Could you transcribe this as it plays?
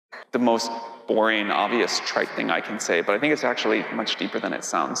the most boring, obvious, trite thing I can say, but I think it's actually much deeper than it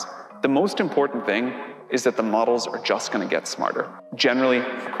sounds. The most important thing is that the models are just going to get smarter, generally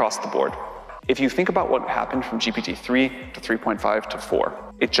across the board. If you think about what happened from GPT-3 to 3.5 to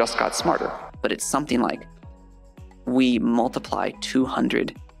 4, it just got smarter. But it's something like we multiply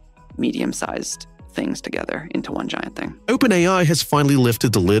 200 medium-sized things together into one giant thing. OpenAI has finally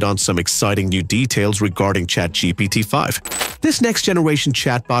lifted the lid on some exciting new details regarding ChatGPT-5. This next-generation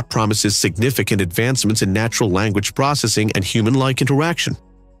chatbot promises significant advancements in natural language processing and human-like interaction.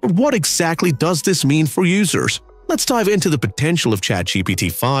 But what exactly does this mean for users? Let's dive into the potential of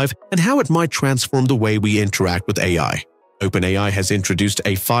ChatGPT-5 and how it might transform the way we interact with AI. OpenAI has introduced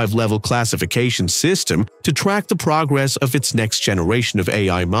a 5-level classification system to track the progress of its next generation of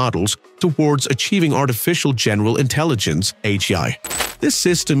AI models towards achieving artificial general intelligence (AGI). This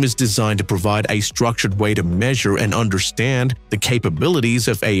system is designed to provide a structured way to measure and understand the capabilities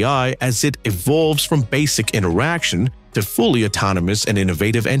of AI as it evolves from basic interaction to fully autonomous and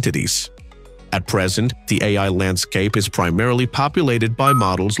innovative entities. At present, the AI landscape is primarily populated by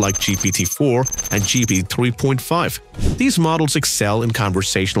models like GPT-4 and GPT-3.5. These models excel in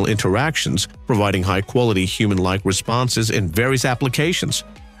conversational interactions, providing high-quality human-like responses in various applications.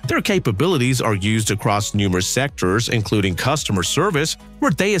 Their capabilities are used across numerous sectors, including customer service,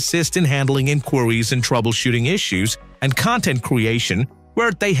 where they assist in handling inquiries and troubleshooting issues, and content creation,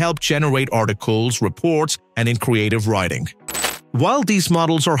 where they help generate articles, reports, and in creative writing. While these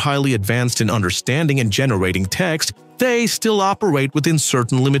models are highly advanced in understanding and generating text, they still operate within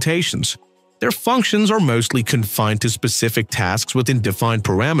certain limitations. Their functions are mostly confined to specific tasks within defined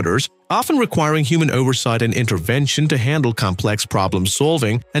parameters, often requiring human oversight and intervention to handle complex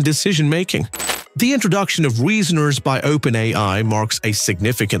problem-solving and decision-making. The introduction of reasoners by OpenAI marks a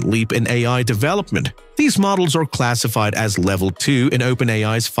significant leap in AI development. These models are classified as Level 2 in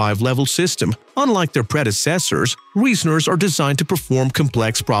OpenAI's 5-level system. Unlike their predecessors, reasoners are designed to perform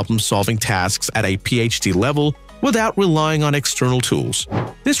complex problem-solving tasks at a PhD level without relying on external tools.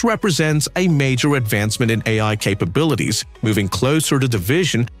 This represents a major advancement in AI capabilities, moving closer to the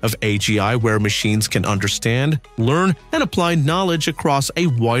vision of AGI where machines can understand, learn, and apply knowledge across a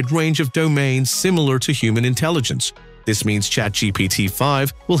wide range of domains similar to human intelligence. This means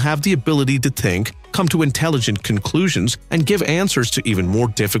ChatGPT-5 will have the ability to think, come to intelligent conclusions, and give answers to even more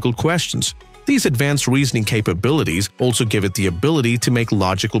difficult questions. These advanced reasoning capabilities also give it the ability to make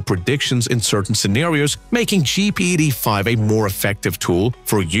logical predictions in certain scenarios, making GPT-5 a more effective tool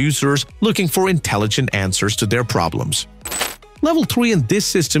for users looking for intelligent answers to their problems. Level 3 in this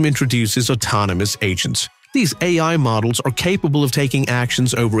system introduces autonomous agents. These AI models are capable of taking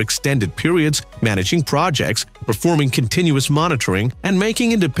actions over extended periods, managing projects, performing continuous monitoring, and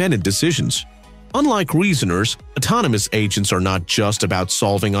making independent decisions. Unlike reasoners, autonomous agents are not just about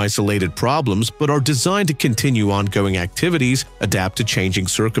solving isolated problems but are designed to continue ongoing activities, adapt to changing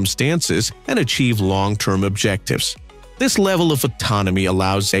circumstances, and achieve long-term objectives. This level of autonomy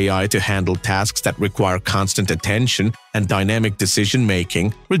allows AI to handle tasks that require constant attention and dynamic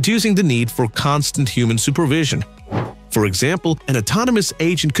decision-making, reducing the need for constant human supervision. For example, an autonomous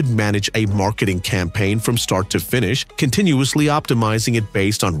agent could manage a marketing campaign from start to finish, continuously optimizing it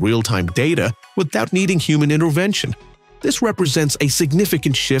based on real-time data without needing human intervention. This represents a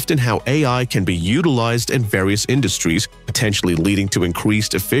significant shift in how AI can be utilized in various industries, potentially leading to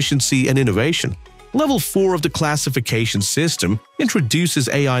increased efficiency and innovation. Level 4 of the classification system introduces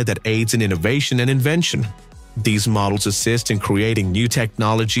AI that aids in innovation and invention. These models assist in creating new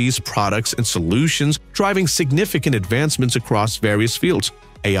technologies, products, and solutions, driving significant advancements across various fields.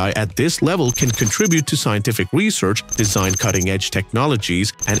 AI at this level can contribute to scientific research, design cutting-edge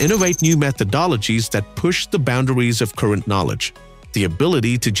technologies, and innovate new methodologies that push the boundaries of current knowledge. The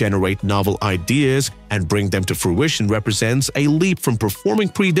ability to generate novel ideas and bring them to fruition represents a leap from performing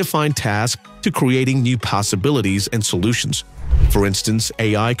predefined tasks to creating new possibilities and solutions. For instance,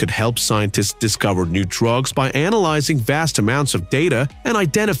 AI could help scientists discover new drugs by analyzing vast amounts of data and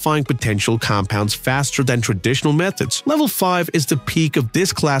identifying potential compounds faster than traditional methods. Level 5 is the peak of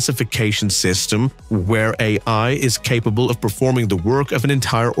this classification system, where AI is capable of performing the work of an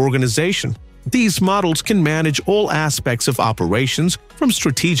entire organization. These models can manage all aspects of operations, from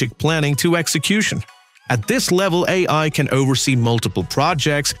strategic planning to execution. At this level, AI can oversee multiple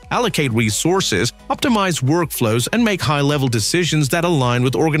projects, allocate resources, optimize workflows, and make high-level decisions that align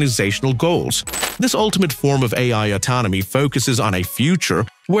with organizational goals. This ultimate form of AI autonomy focuses on a future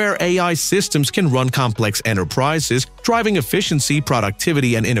where AI systems can run complex enterprises, driving efficiency,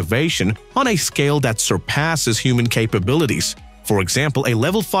 productivity, and innovation on a scale that surpasses human capabilities. For example, a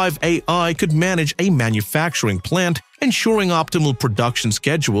Level 5 AI could manage a manufacturing plant, ensuring optimal production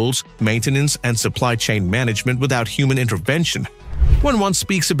schedules, maintenance, and supply chain management without human intervention. When one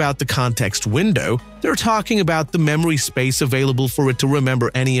speaks about the context window, they're talking about the memory space available for it to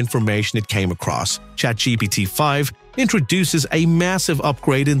remember any information it came across. ChatGPT-5 introduces a massive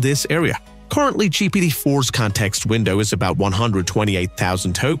upgrade in this area. Currently, GPT-4's context window is about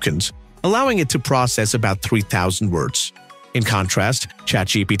 128,000 tokens, allowing it to process about 3,000 words. In contrast,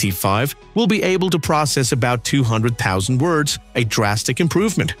 ChatGPT-5 will be able to process about 200,000 words, a drastic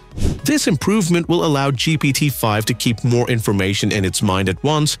improvement. This improvement will allow GPT-5 to keep more information in its mind at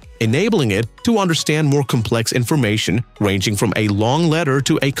once, enabling it to understand more complex information, ranging from a long letter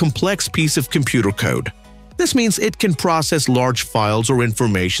to a complex piece of computer code. This means it can process large files or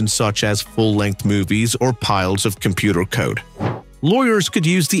information such as full-length movies or piles of computer code. Lawyers could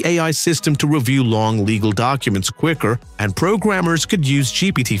use the AI system to review long legal documents quicker, and programmers could use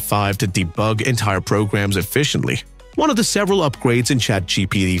GPT-5 to debug entire programs efficiently. One of the several upgrades in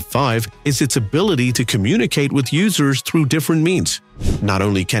ChatGPT-5 is its ability to communicate with users through different means. Not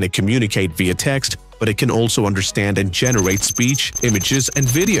only can it communicate via text, but it can also understand and generate speech, images, and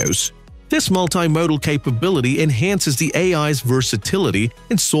videos. This multimodal capability enhances the AI's versatility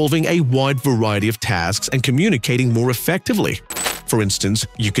in solving a wide variety of tasks and communicating more effectively. For instance,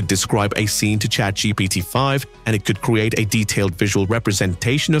 you could describe a scene to ChatGPT-5 and it could create a detailed visual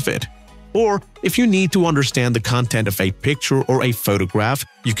representation of it. Or, if you need to understand the content of a picture or a photograph,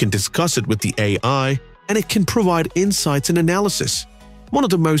 you can discuss it with the AI and it can provide insights and analysis. One of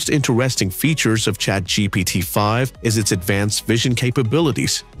the most interesting features of ChatGPT-5 is its advanced vision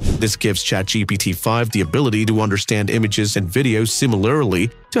capabilities. This gives ChatGPT-5 the ability to understand images and videos similarly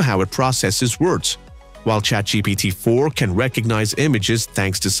to how it processes words. While ChatGPT-4 can recognize images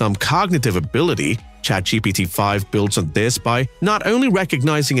thanks to some cognitive ability, ChatGPT-5 builds on this by not only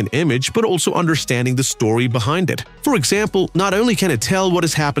recognizing an image but also understanding the story behind it. For example, not only can it tell what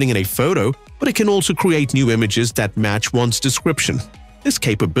is happening in a photo, but it can also create new images that match one's description. This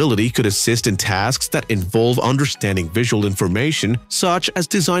capability could assist in tasks that involve understanding visual information, such as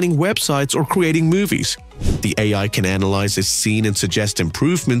designing websites or creating movies. The AI can analyze a scene and suggest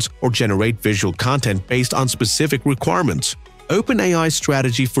improvements or generate visual content based on specific requirements. OpenAI's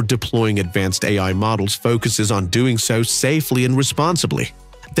strategy for deploying advanced AI models focuses on doing so safely and responsibly.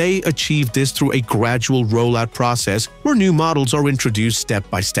 They achieve this through a gradual rollout process where new models are introduced step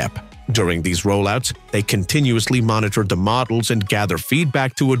by step. During these rollouts, they continuously monitor the models and gather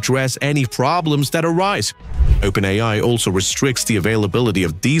feedback to address any problems that arise. OpenAI also restricts the availability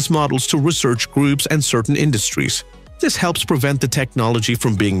of these models to research groups and certain industries. This helps prevent the technology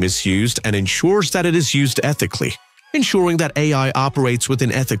from being misused and ensures that it is used ethically. Ensuring that AI operates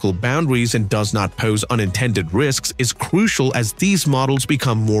within ethical boundaries and does not pose unintended risks is crucial as these models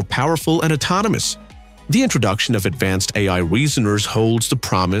become more powerful and autonomous. The introduction of advanced AI reasoners holds the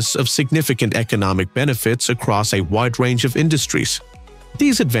promise of significant economic benefits across a wide range of industries.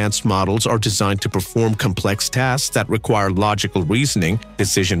 These advanced models are designed to perform complex tasks that require logical reasoning,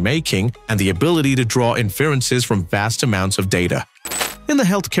 decision-making, and the ability to draw inferences from vast amounts of data. In the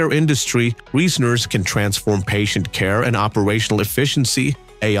healthcare industry, reasoners can transform patient care and operational efficiency.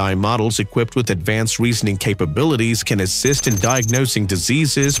 AI models equipped with advanced reasoning capabilities can assist in diagnosing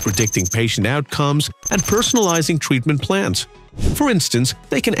diseases, predicting patient outcomes, and personalizing treatment plans. For instance,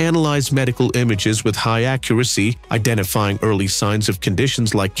 they can analyze medical images with high accuracy, identifying early signs of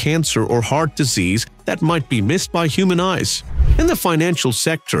conditions like cancer or heart disease that might be missed by human eyes. In the financial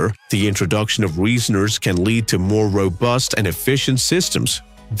sector, the introduction of reasoners can lead to more robust and efficient systems.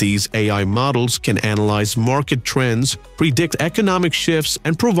 These AI models can analyze market trends, predict economic shifts,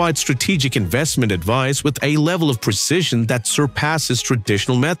 and provide strategic investment advice with a level of precision that surpasses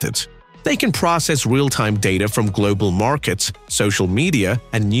traditional methods. They can process real-time data from global markets, social media,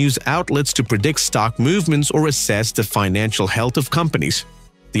 and news outlets to predict stock movements or assess the financial health of companies.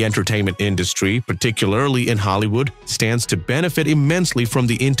 The entertainment industry, particularly in Hollywood, stands to benefit immensely from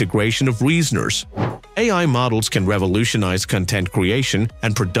the integration of reasoners. AI models can revolutionize content creation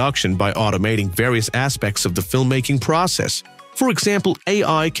and production by automating various aspects of the filmmaking process. For example,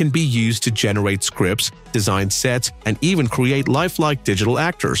 AI can be used to generate scripts, design sets, and even create lifelike digital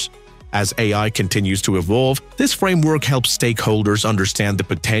actors. As AI continues to evolve, this framework helps stakeholders understand the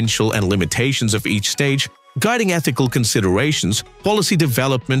potential and limitations of each stage, guiding ethical considerations, policy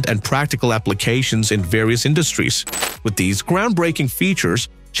development, and practical applications in various industries. With these groundbreaking features,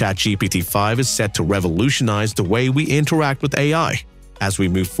 ChatGPT-5 is set to revolutionize the way we interact with AI. As we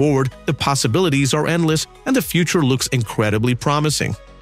move forward, the possibilities are endless and the future looks incredibly promising.